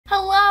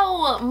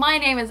Hello, my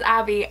name is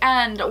Abby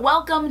and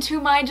welcome to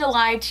my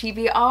July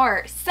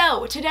TBR.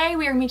 So today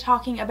we are going to be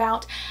talking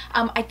about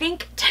I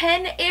think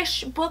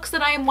 10-ish books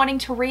that I am wanting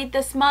to read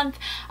this month.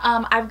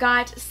 I've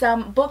got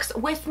some books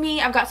with me,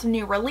 I've got some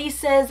new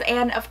releases,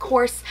 and of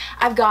course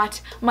I've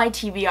got my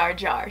TBR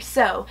jar.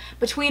 So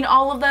between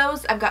all of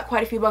those, I've got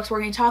quite a few books we're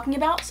going to be talking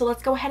about, so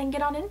let's go ahead and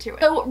get on into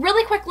it. So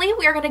really quickly,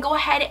 we are going to go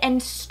ahead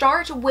and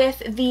start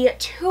with the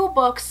two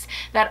books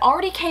that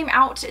already came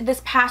out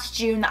this past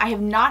June that I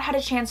have not had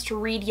a chance to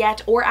read yet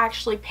or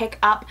actually pick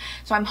up,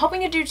 so I'm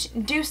hoping to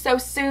do so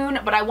soon,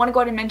 but I want to go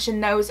ahead and mention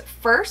those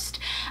first.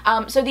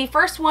 So the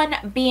first one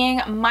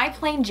being My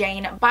Plain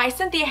Jane by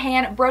Cynthia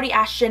Han, Brody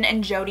Ashton,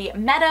 and Jody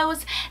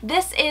Meadows.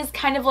 This is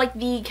kind of like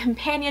the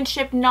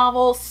companionship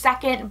novel,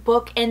 second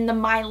book in the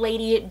My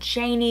Lady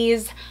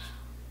Janie's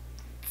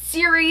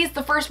series,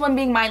 the first one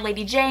being My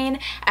Lady Jane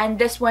and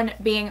this one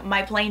being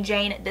My Plain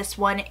Jane. This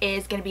one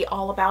is going to be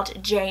all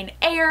about Jane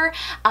Eyre.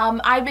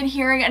 I've been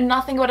hearing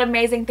nothing but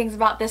amazing things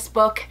about this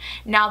book.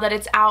 Now that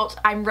it's out,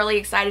 I'm really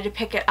excited to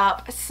pick it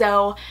up,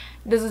 so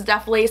this is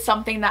definitely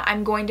something that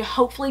I'm going to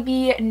hopefully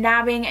be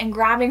nabbing and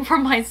grabbing for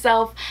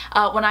myself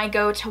when I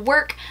go to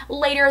work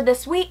later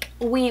this week.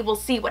 We will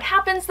see what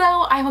happens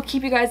though. I will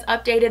keep you guys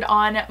updated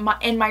on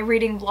in my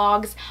reading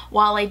vlogs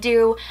while I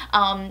do,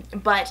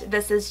 but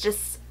this is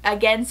just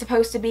again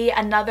supposed to be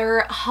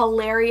another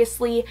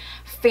hilariously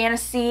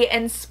fantasy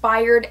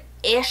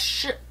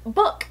inspired-ish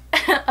book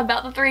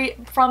about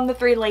the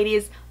three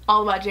ladies,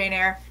 all about Jane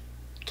Eyre.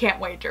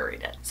 Can't wait to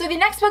read it. So the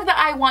next book that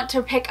I want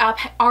to pick up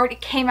already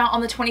came out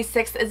on the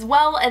 26th as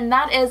well, and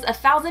that is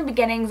 1,000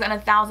 Beginnings and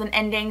 1,000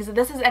 Endings.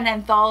 This is an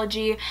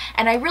anthology,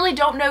 and I really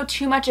don't know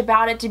too much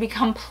about it, to be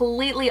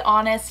completely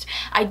honest.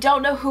 I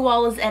don't know who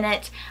all is in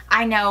it.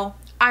 I know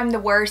I'm the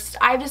worst.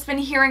 I've just been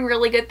hearing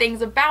really good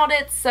things about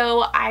it,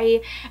 so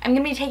I am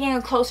going to be taking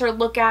a closer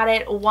look at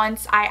it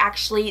once I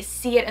actually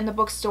see it in the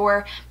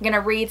bookstore. I'm going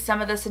to read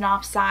some of the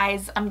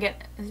synopses.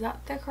 Is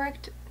that the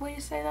correct way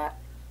to say that?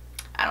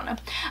 I don't know.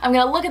 I'm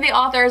going to look at the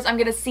authors. I'm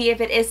going to see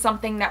if it is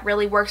something that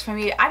really works for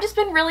me. I've just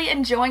been really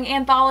enjoying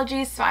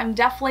anthologies, so I'm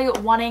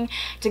definitely wanting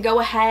to go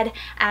ahead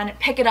and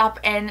pick it up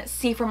and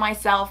see for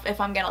myself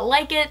if I'm going to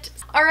like it.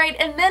 Alright,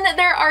 and then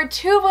there are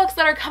two books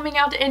that are coming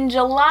out in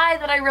July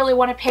that I really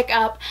want to pick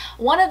up.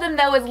 One of them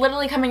though is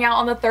literally coming out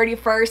on the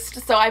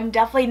 31st, so I'm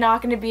definitely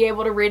not going to be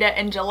able to read it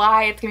in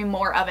July. It's going to be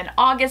more of an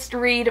August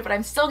read, but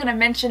I'm still going to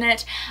mention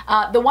it.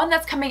 The one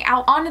that's coming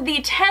out on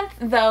the 10th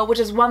though, which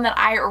is one that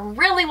I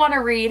really want to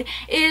read,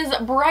 is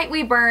Bright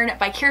We Burn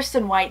by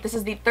Kiersten White. This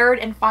is the third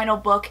and final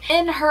book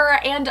in her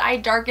And I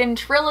Darken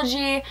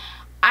trilogy.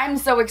 I'm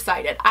so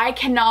excited. I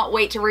cannot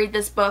wait to read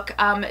this book.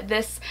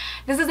 This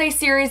is a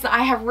series that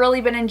I have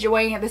really been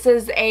enjoying. This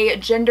is a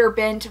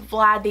gender-bent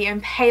Vlad the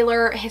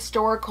Impaler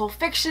historical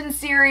fiction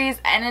series,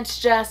 and it's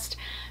just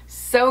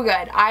so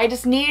good. I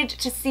just need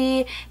to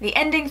see the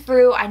ending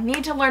through. I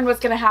need to learn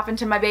what's going to happen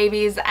to my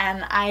babies,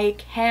 and I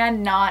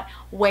cannot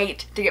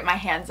wait to get my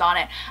hands on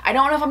it. I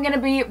don't know if I'm going to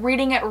be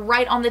reading it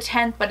right on the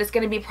 10th, but it's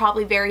going to be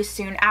probably very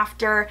soon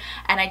after,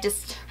 and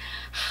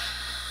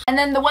And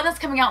then the one that's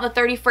coming out on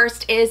the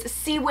 31st is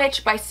Sea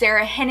Witch by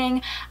Sarah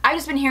Henning. I've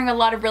just been hearing a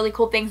lot of really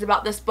cool things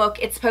about this book.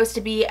 It's supposed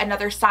to be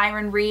another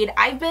siren read.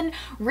 I've been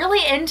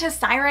really into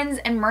sirens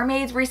and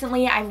mermaids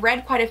recently. I've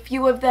read quite a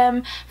few of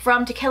them,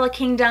 from To Kill a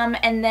Kingdom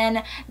and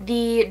then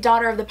the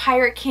Daughter of the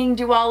Pirate King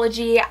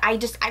duology.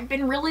 I've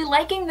been really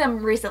liking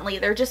them recently.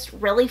 They're just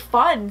really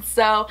fun.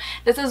 So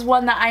this is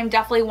one that I'm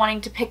definitely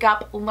wanting to pick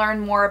up, learn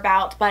more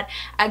about. But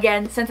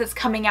again, since it's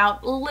coming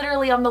out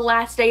literally on the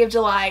last day of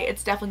July,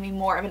 it's definitely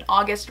more of an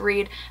August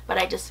read, but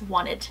I just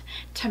wanted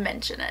to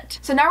mention it.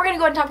 So now we're going to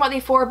go ahead and talk about the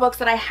four books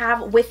that I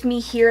have with me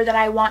here that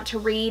I want to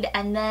read,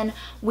 and then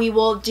we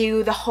will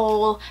do the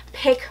whole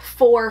pick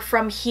four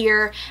from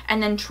here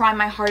and then try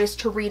my hardest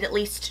to read at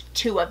least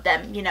two of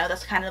them. You know,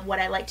 that's kind of what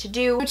I like to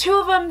do. So two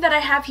of them that I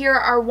have here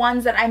are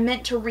ones that I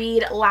meant to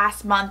read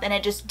last month and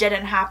it just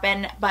didn't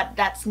happen, but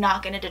that's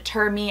not going to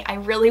deter me. I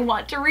really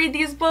want to read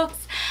these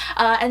books.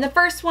 And the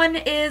first one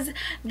is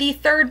the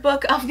third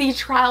book of the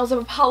Trials of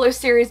Apollo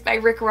series by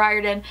Rick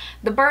Riordan,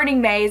 The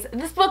Burning Maze.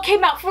 This book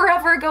came out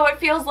forever ago, it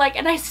feels like,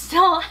 and I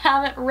still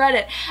haven't read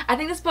it. I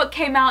think this book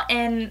came out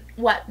in,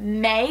 what,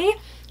 May?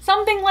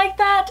 Something like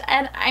that,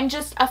 and I'm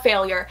just a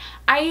failure.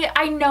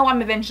 I know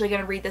I'm eventually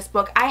going to read this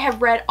book. I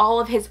have read all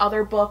of his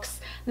other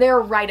books. They're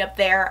right up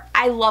there.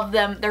 I love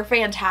them. They're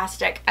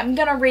fantastic. I'm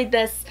going to read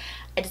this.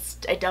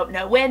 I don't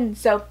know when,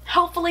 so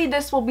hopefully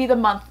this will be the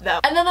month though.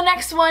 And then the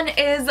next one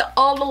is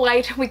All the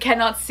Light We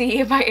Cannot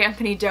See by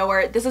Anthony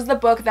Doerr. This is the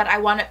book that I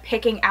wound up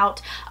picking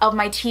out of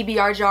my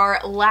TBR jar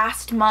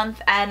last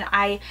month, and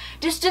I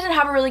just didn't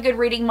have a really good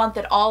reading month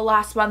at all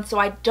last month, so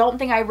I don't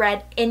think I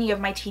read any of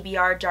my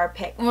TBR jar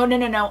pick. Oh,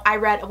 no, I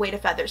read A Weight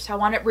of Feathers, so I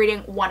wound up reading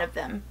one of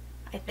them,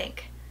 I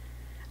think.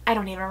 I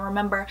don't even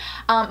remember,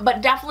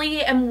 but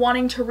definitely am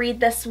wanting to read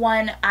this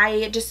one.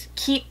 I just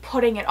keep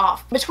putting it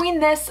off. Between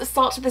this,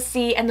 Salt to the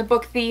Sea, and The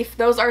Book Thief,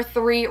 those are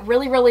three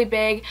really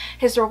big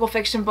historical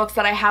fiction books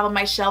that I have on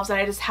my shelves that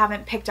I just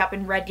haven't picked up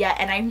and read yet,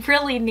 and I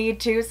really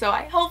need to, so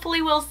I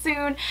hopefully will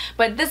soon.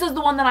 But this is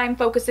the one that I'm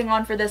focusing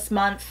on for this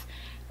month.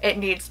 It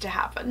needs to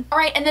happen.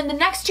 Alright, and then the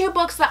next two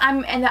books that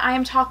I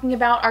am talking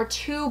about are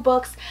two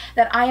books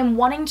that I am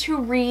wanting to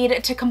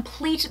read to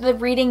complete the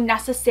reading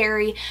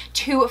necessary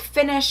to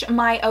finish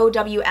my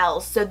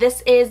OWLs. So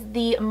this is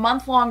the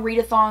month-long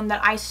readathon that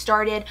I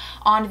started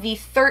on the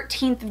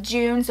 13th of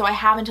June, so I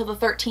have until the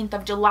 13th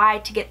of July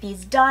to get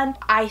these done.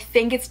 I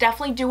think it's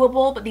definitely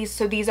doable, but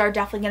these are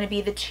definitely going to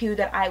be the two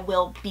that I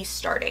will be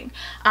starting.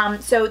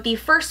 So the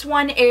first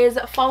one is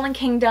Fallen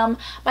Kingdom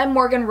by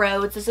Morgan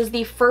Rhodes. This is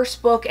the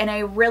first book in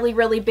a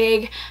really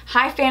big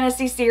high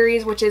fantasy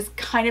series, which is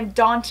kind of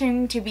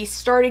daunting to be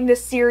starting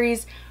this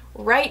series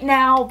right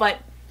now, but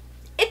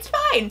it's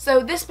fine.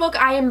 So this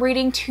book I am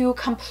reading to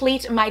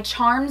complete my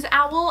Charms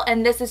Owl,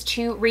 and this is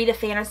to read a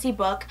fantasy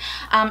book.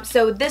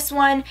 So this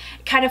one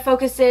kind of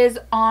focuses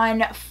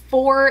on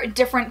 4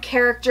 different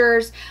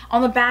characters.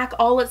 On the back,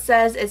 all it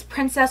says is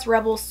Princess,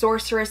 Rebel,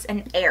 Sorceress,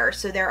 and Heir.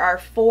 So there are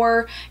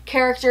 4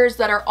 characters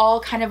that are all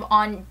kind of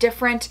on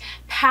different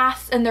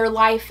paths in their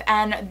life,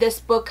 and this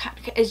book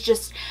is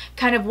just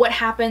kind of what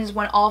happens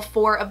when all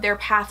 4 of their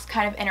paths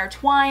kind of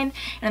intertwine.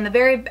 And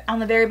on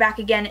the very back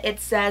again,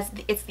 it says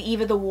it's the eve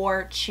of the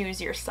war,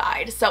 choose your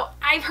side. So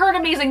I've heard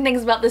amazing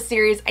things about this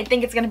series. I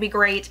think it's going to be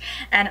great,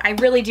 and I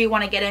really do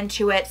want to get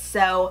into it,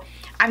 so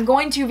I'm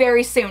going to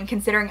very soon,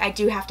 considering I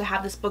do have to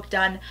have this book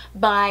done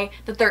by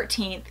the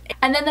 13th.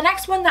 And then the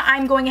next one that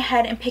I'm going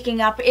ahead and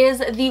picking up is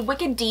The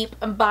Wicked Deep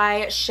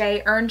by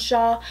Shay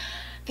Earnshaw.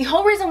 The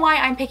whole reason why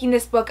I'm picking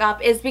this book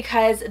up is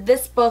because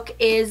this book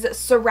is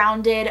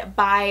surrounded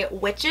by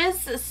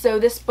witches. So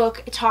this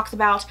book talks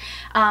about,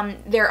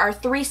 there are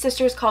 3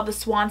 sisters called the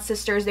Swan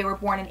Sisters. They were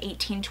born in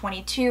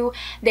 1822.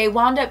 They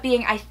wound up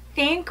being, I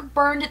think,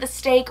 burned at the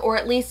stake or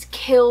at least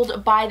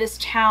killed by this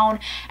town,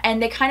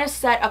 and they kind of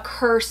set a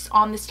curse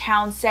on this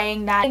town,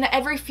 saying that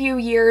every few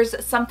years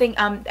something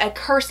a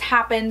curse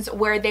happens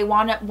where they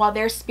while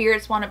their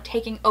spirits wind up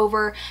taking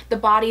over the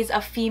bodies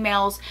of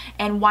females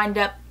and wind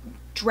up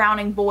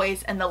drowning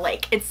boys in the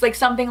lake. It's like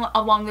something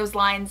along those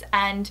lines,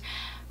 and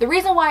the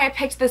reason why I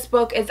picked this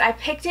book is I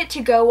picked it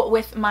to go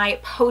with my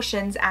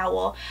Potions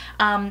Owl,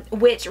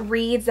 which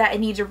reads that I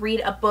need to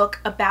read a book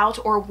about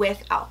or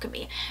with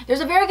alchemy. There's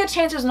a very good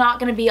chance there's not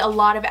going to be a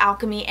lot of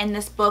alchemy in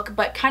this book,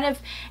 but kind of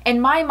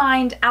in my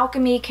mind,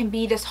 alchemy can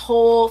be this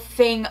whole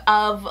thing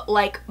of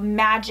like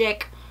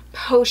magic,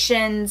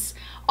 potions,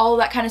 all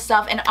that kind of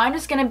stuff, and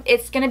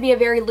it's gonna be a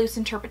very loose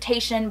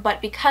interpretation,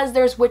 but because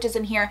there's witches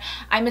in here,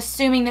 I'm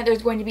assuming that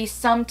there's going to be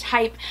some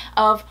type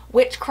of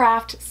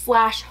witchcraft /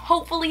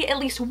 hopefully at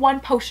least 1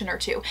 potion or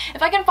 2.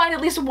 If I can find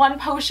at least 1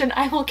 potion,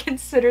 I will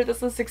consider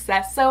this a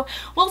success. So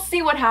we'll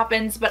see what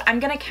happens, but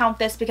I'm gonna count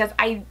this because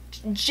I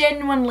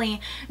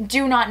genuinely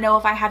do not know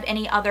if I have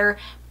any other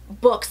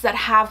books that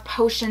have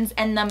potions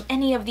in them.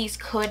 Any of these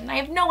could, and I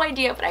have no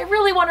idea, but I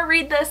really want to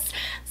read this,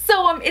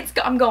 so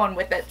I'm going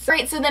with it.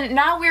 Alright, so then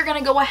now we're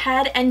gonna go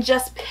ahead and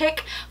just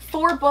pick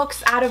 4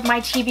 books out of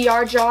my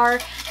TBR jar,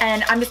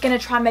 and I'm just gonna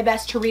try my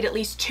best to read at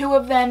least 2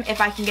 of them.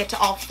 If I can get to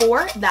all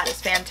 4, that is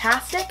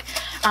fantastic.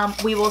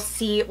 We will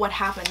see what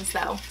happens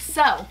though.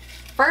 So,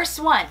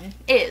 first one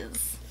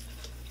is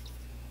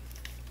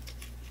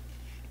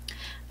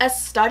A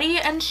Study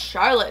in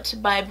Charlotte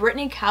by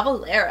Brittany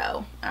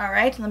Cavallero.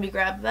 Alright, let me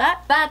grab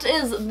that. That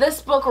is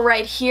this book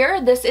right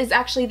here. This is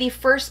actually the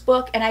first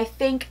book and I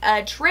think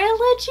a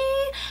trilogy?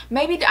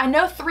 Maybe, I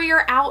know 3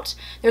 are out.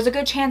 There's a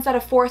good chance that a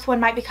 4th one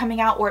might be coming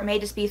out, or it may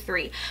just be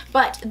 3.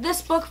 But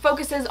this book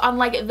focuses on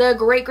like the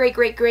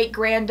great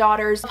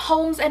granddaughters of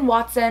Holmes and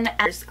Watson,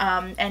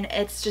 and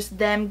it's just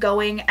them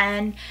going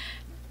and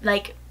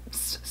like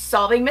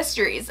solving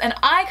mysteries, and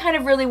I kind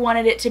of really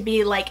wanted it to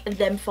be like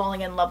them falling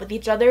in love with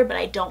each other, but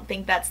I don't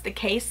think that's the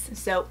case,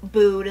 so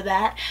boo to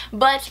that.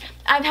 But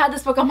I've had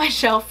this book on my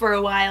shelf for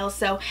a while,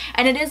 so,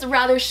 and it is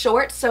rather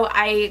short, so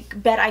I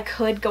bet I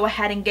could go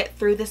ahead and get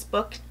through this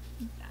book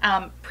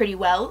pretty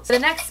well. So the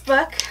next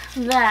book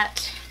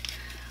that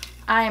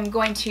I am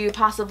going to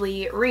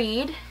possibly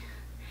read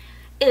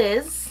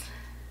is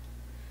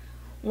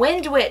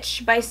Wind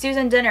Witch by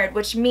Susan Dennard,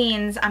 which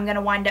means I'm going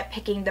to wind up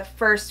picking the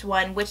first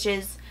one, which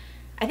is,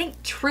 I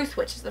think Truth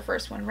Witch is the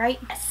first one, right?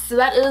 Yes, so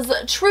that is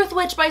Truth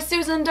Witch by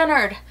Susan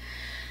Dennard.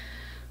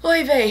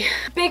 Oy vey.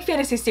 Big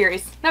fantasy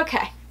series.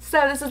 Okay,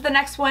 so this is the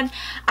next one.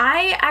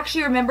 I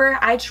actually remember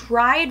I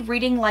tried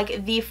reading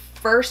like the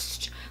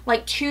first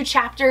like 2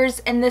 chapters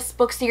in this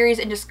book series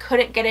and just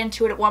couldn't get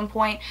into it at one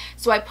point,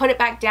 so I put it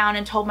back down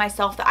and told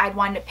myself that I'd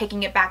wind up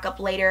picking it back up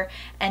later,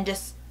 and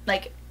just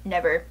like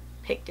never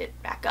picked it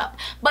back up.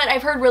 But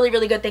I've heard really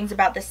good things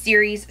about this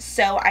series,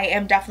 so I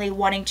am definitely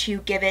wanting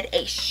to give it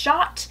a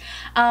shot.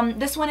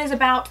 This one is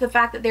about the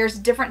fact that there's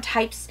different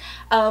types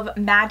of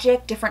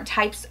magic, different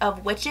types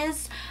of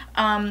witches,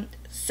 and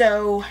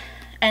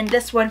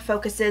this one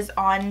focuses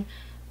on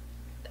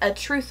a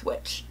truth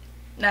witch.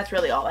 That's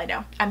really all I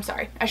know. I'm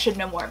sorry. I should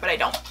know more, but I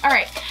don't.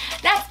 Alright,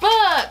 next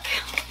book!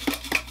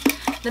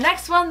 The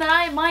next one that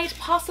I might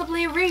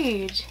possibly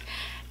read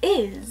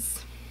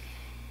is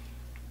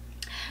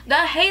The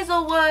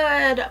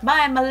Hazelwood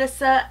by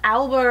Melissa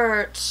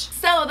Albert.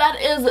 So that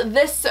is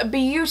this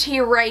beauty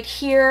right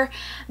here.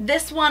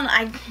 This one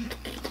I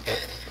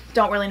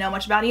don't really know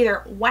much about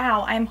either.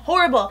 Wow, I'm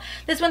horrible.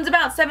 This one's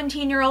about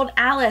 17-year-old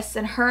Alice,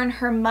 and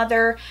her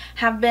mother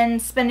have been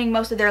spending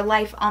most of their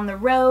life on the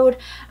road.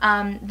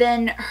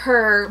 Then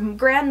her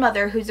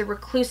grandmother, who's a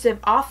reclusive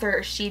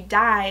author, she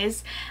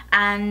dies,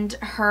 and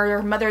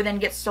her mother then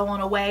gets stolen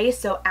away,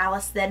 so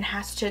Alice then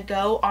has to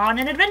go on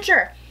an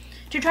adventure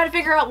to try to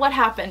figure out what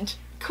happened.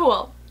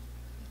 Cool.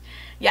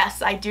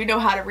 Yes, I do know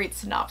how to read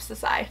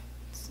synopsis.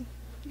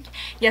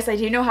 Yes, I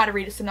do know how to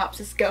read a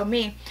synopsis. Go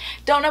me.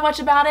 Don't know much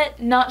about it.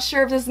 Not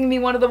sure if this is going to be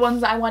one of the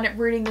ones I want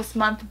reading this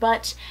month,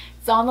 but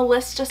it's on the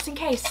list just in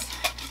case.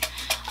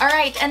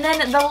 Alright, and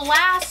then the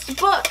last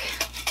book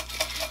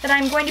that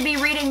I'm going to be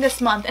reading this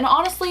month. And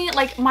honestly,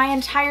 like, my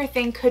entire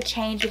thing could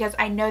change because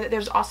I know that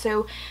there's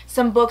also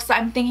some books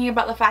that I'm thinking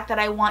about the fact that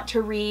I want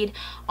to read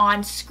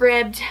on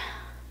Scribd.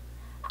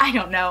 I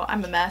don't know.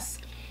 I'm a mess.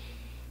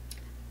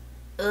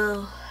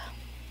 Ugh.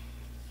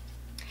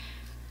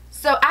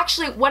 So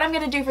actually what I'm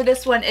going to do for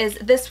this one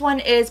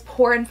is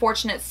Poor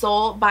Unfortunate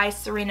Soul by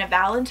Serena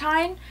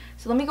Valentine.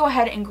 So let me go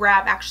ahead and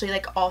grab actually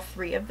like all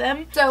three of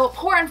them. So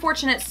Poor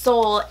Unfortunate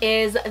Soul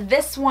is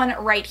this one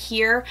right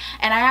here,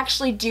 and I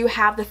actually do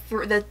have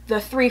the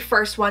three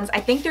first ones.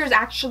 I think there's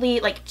actually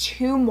like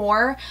two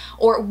more,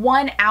 or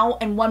one out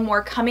and one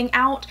more coming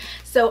out.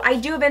 So I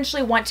do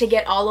eventually want to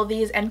get all of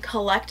these and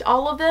collect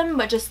all of them,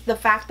 but just the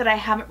fact that I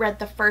haven't read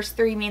the first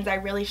three means I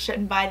really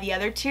shouldn't buy the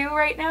other two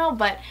right now,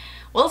 but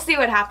we'll see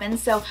what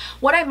happens. So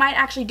what I might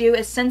actually do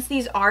is, since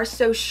these are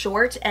so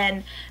short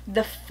and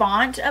the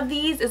font of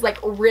these is like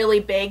really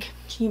big,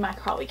 you might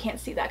probably can't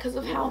see that because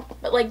of how,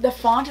 but like the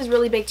font is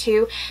really big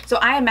too, so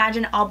I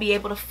imagine I'll be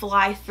able to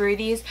fly through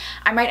these.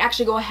 I might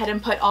actually go ahead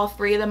and put all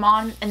three of them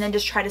on and then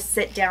just try to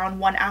sit down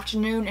one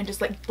afternoon and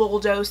just like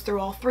bulldoze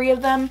through all three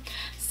of them.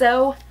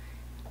 So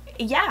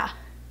yeah,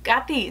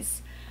 got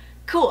these.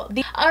 Cool.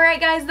 Alright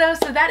guys, though,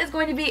 so that is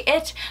going to be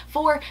it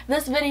for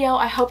this video.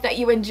 I hope that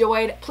you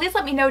enjoyed. Please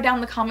let me know down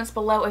in the comments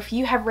below if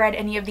you have read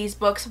any of these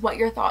books, what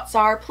your thoughts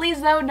are.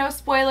 Please though, no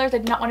spoilers. I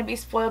do not want to be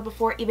spoiled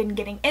before even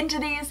getting into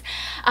these.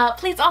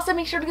 Please also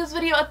make sure to give this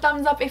video a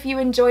thumbs up if you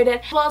enjoyed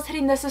it, as well as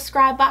hitting the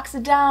subscribe box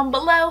down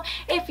below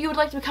if you would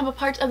like to become a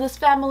part of this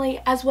family,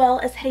 as well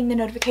as hitting the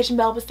notification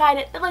bell beside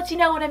it that lets you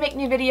know when I make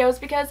new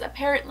videos, because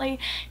apparently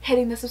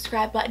hitting the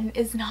subscribe button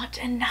is not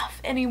enough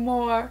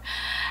anymore.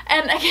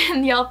 And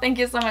again, y'all, thank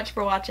you so much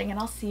for watching, and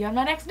I'll see you in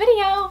my next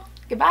video.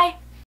 Goodbye.